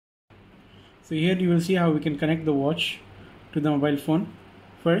So here you will see how we can connect the watch to the mobile phone.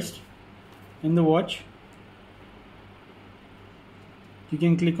 First, in the watch, you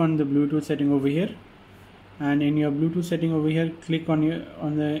can click on the Bluetooth setting over here, and in your Bluetooth setting over here, click on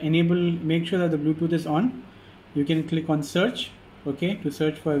the enable. Make sure that the Bluetooth is on. You can click on search, okay, to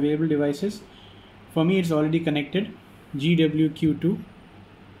search for available devices. For me, it's already connected. GW20 Q.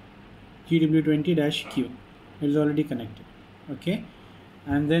 It is already connected, okay.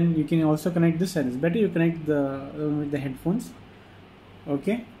 And then you can also connect this side. It's better you connect with the headphones,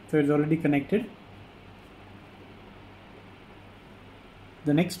 okay. So it's already connected.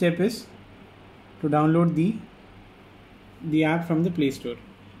 The next step is to download the app from the Play Store.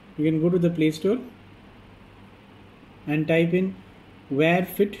 You can go to the Play Store and type in Wear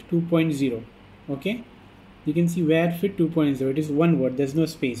Fit 2.0, okay. You can see Wear Fit 2.0. It is one word, there's no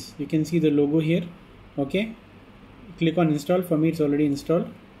space. You can see the logo here, okay. Click on install. For me it's already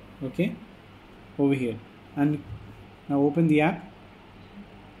installed, okay, over here. And now open the app,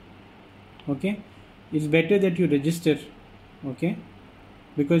 okay. It's better that you register, okay,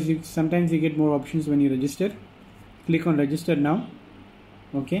 because sometimes you get more options when you register. Click on register now,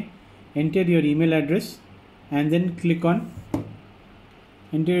 okay. Enter your email address and then click on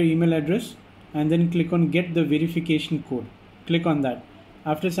enter your email address and then click on get the verification code. Click on that.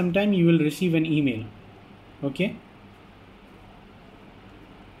 After some time you will receive an email, okay.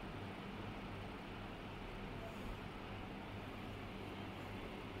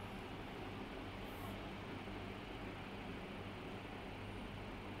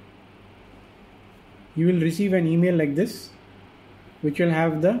 You will receive an email like this, which will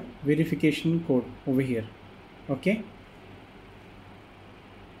have the verification code over here, okay.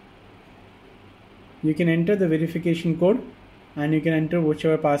 You can enter the verification code and you can enter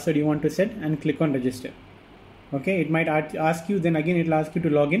whichever password you want to set and click on register, okay. It might ask you, then again it will ask you to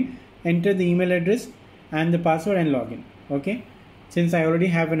log in. Enter the email address and the password and log in, okay. Since I already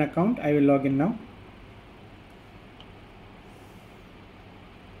have an account, I will log in now.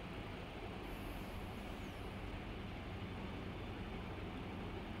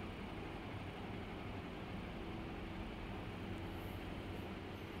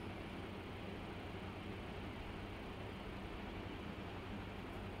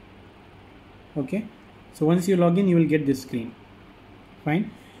 Okay, so once you log in, you will get this screen.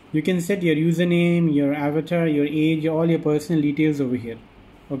 Fine. You can set your username, your avatar, your age, all your personal details over here,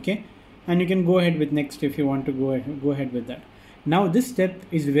 okay. And you can go ahead with next if you want to go ahead with that. Now this step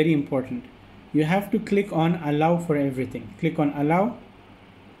is very important. You have to click on allow for everything. Click on allow,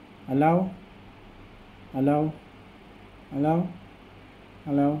 allow, allow, allow,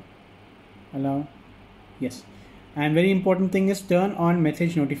 allow, allow, yes. And very important thing is turn on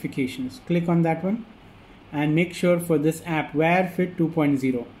message notifications. Click on that one and make sure for this app Wear Fit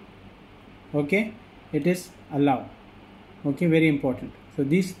 2.0, okay, it is allow, okay, very important. So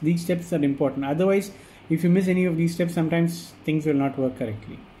these steps are important. Otherwise, if you miss any of these steps, sometimes things will not work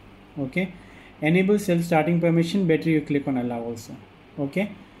correctly, okay. Enable self starting permission. Better you click on allow also,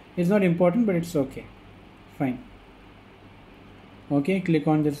 okay. It's not important, but it's okay, fine, okay. Click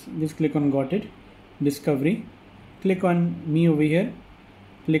on this. Click on got it. Discovery. Click on me over here,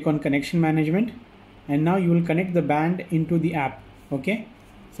 click on connection management, and now you will connect the band into the app, okay.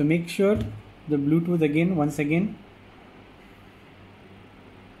 So make sure the Bluetooth once again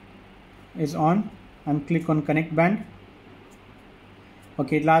is on and click on connect band,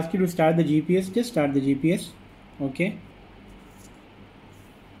 okay. It'll ask you to start the GPS. Just start the GPS, okay.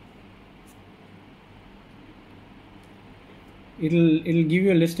 It'll give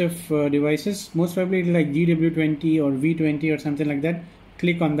you a list of devices. Most probably it'll like GW20 or V20 or something like that.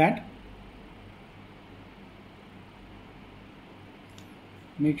 Click on that.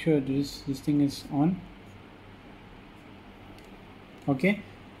 Make sure this thing is on, okay.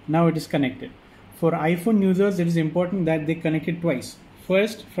 Now it is connected. For iPhone users, it is important that they connect it twice.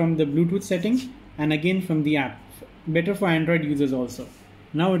 First from the Bluetooth settings and again from the app. Better for Android users also.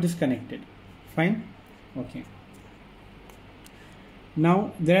 Now it is connected, fine, okay.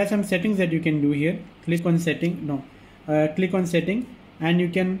 Now there are some settings that you can do here. Click on setting, click on setting, and you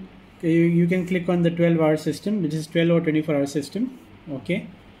can click on the 12-hour system, which is 12 or 24-hour system, okay.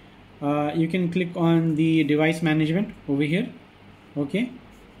 You can click on the device management over here, okay,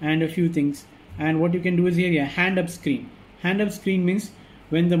 and a few things. And what you can do is here, hand up screen. Hand up screen means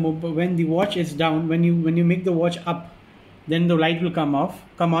when the watch is down, when you make the watch up, then the light will come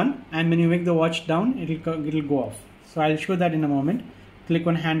on, and when you make the watch down, it'll go off. So I'll show that in a moment. Click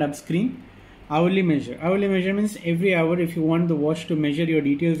on hand up screen. Hourly measure. Hourly measure means every hour, if you want the watch to measure your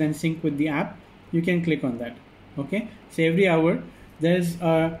details and sync with the app, you can click on that, okay. So every hour there's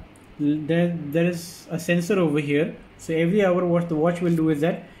there is a sensor over here. So every hour what the watch will do is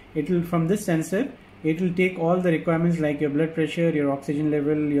that it will, from this sensor, it will take all the requirements like your blood pressure, your oxygen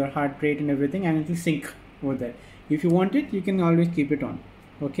level, your heart rate and everything, and it will sync over there. If you want it, you can always keep it on.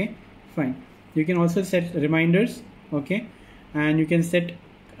 Okay, fine. You can also set reminders. Okay, and you can set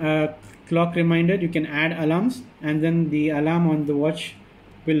clock reminder. You can add alarms, and then the alarm on the watch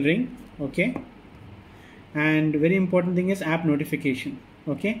will ring. Okay, and very important thing is app notification.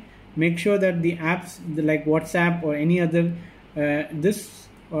 Okay, make sure that the apps like WhatsApp or any other this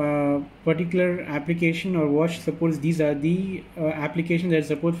particular application or watch supports, these are the applications that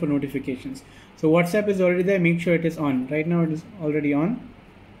support for notifications. So WhatsApp is already there, make sure it is on. Right now it is already on.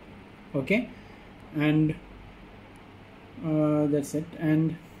 Okay, and that's it.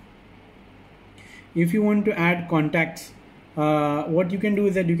 And if you want to add contacts, what you can do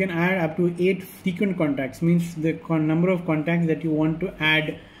is that you can add up to 8 frequent contacts, means the number of contacts that you want to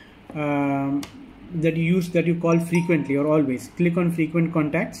add, that you use, that you call frequently or always. Click on frequent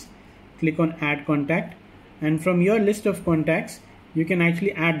contacts, click on add contact, and from your list of contacts you can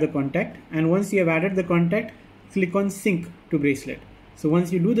actually add the contact. And once you have added the contact, click on sync to bracelet. So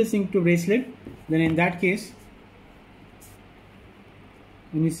once you do the sync to bracelet, then in that case,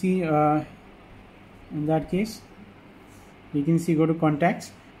 when you see in that case, you can see, go to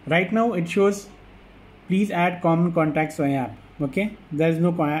contacts. Right now it shows please add common contacts via app. Okay, there is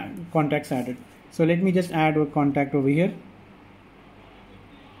no contacts added. So let me just add a contact over here.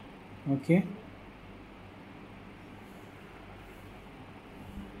 Okay,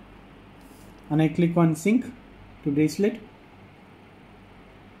 and I click on sync to bracelet.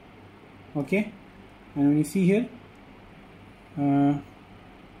 Okay, and when you see here,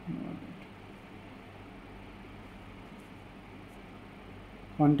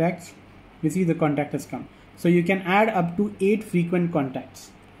 contacts, you see the contact has come. So you can add up to 8 frequent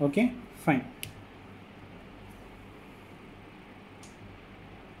contacts. Okay, fine.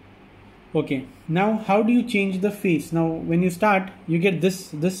 Okay, now how do you change the face? Now when you start, you get this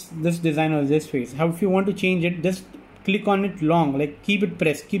design or this face. How, if you want to change it, just click on it long, like keep it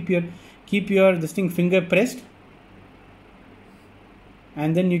pressed, keep your this thing finger pressed,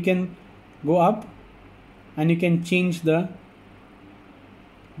 and then you can go up and you can change the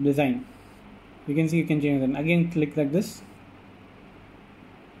design. You can see you can change it. Again click like this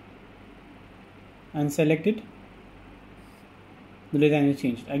and select it. The design is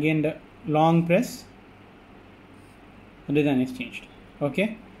changed. Again the long press, the design is changed.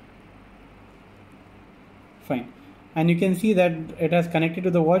 Okay, fine. And you can see that it has connected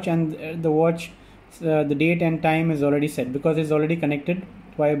to the watch, and the watch the date and time is already set because it's already connected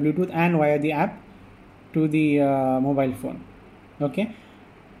via Bluetooth and via the app to the mobile phone. Okay,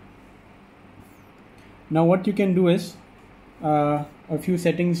 now what you can do is a few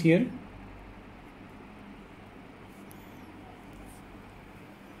settings here.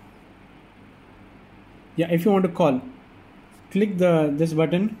 Yeah, if you want to call, click this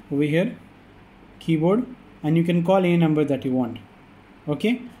button over here, keyboard, and you can call any number that you want.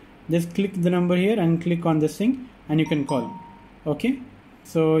 Okay, just click the number here and click on this thing and you can call. Okay,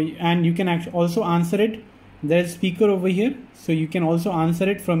 so, and you can actually also answer it. There's speaker over here, so you can also answer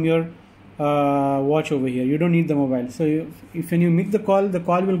it from your watch over here. You don't need the mobile. So if when you make the call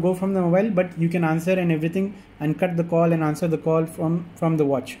will go from the mobile, but you can answer and everything and cut the call and answer the call from the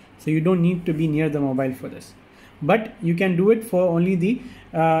watch. So you don't need to be near the mobile for this, but you can do it for only the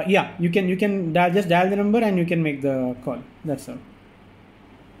yeah, you can just dial the number and you can make the call. That's all.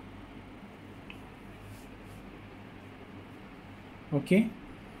 Okay,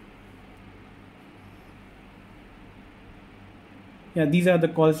 yeah, these are the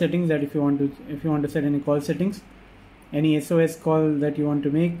call settings that if you want to set any call settings, any SOS call that you want to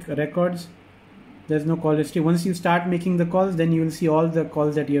make, records. There's no call history. Once you start making the calls, then you will see all the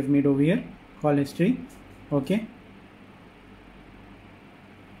calls that you have made over here, call history. Okay,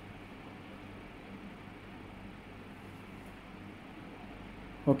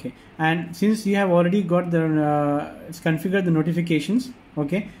 okay, and since you have already got the it's configured the notifications.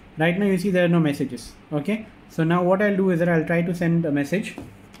 Okay, right now you see there are no messages. Okay, so now what I'll do is that I'll try to send a message.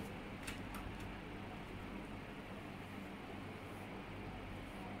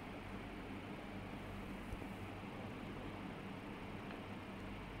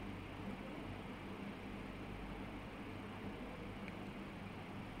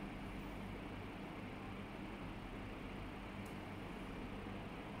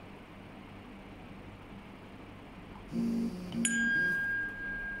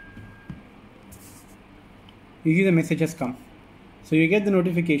 You see the message has come, so you get the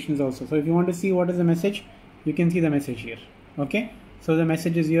notifications also. So if you want to see what is the message, you can see the message here. Okay, So the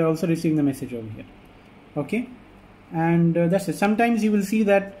message is, you're also receiving the message over here. Okay, and that's it. Sometimes you will see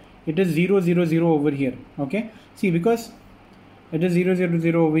that it is 000 over here. Okay, see, because it is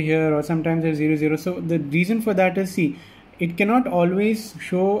 000 over here, or sometimes it's 00. So the reason for that is, see, it cannot always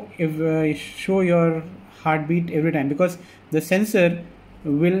show show your heartbeat every time, because the sensor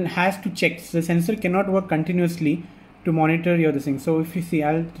has to check. The sensor cannot work continuously to monitor your this thing. So if you see,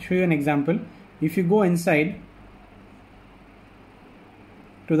 I'll show you an example. If you go inside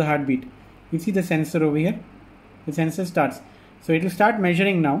to the heartbeat, you see the sensor over here. The sensor starts, so it will start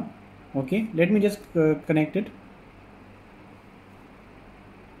measuring now. Okay, let me just connect it.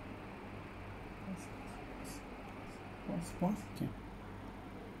 Pause. Okay.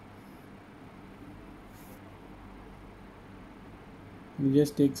 It'll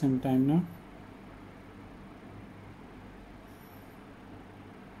just take some time now.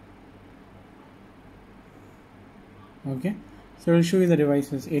 Okay, so I'll show you the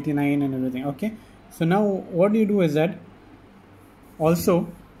devices 89 and everything. Okay, so now what you do is that also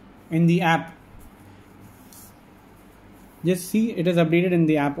in the app, just see it is updated in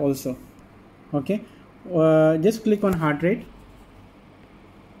the app also. Okay, just click on heart rate.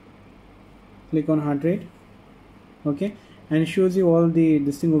 Click on heart rate. Okay, and it shows you all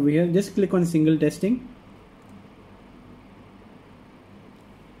this thing over here. Just click on single testing.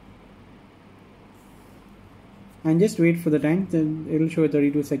 And just wait for the time, then it will show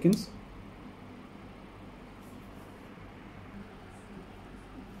 32 seconds.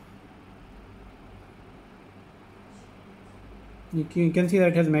 You can see that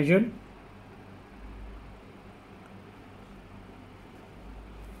it has measured.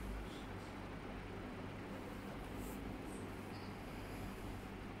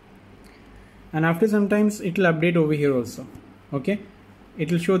 And after sometimes it will update over here also. Okay,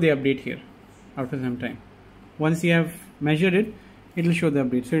 it will show the update here after some time. Once you have measured it, it will show the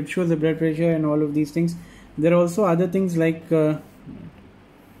update. So it shows the blood pressure and all of these things. There are also other things like your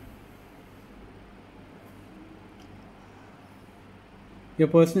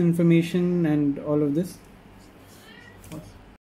personal information and all of this.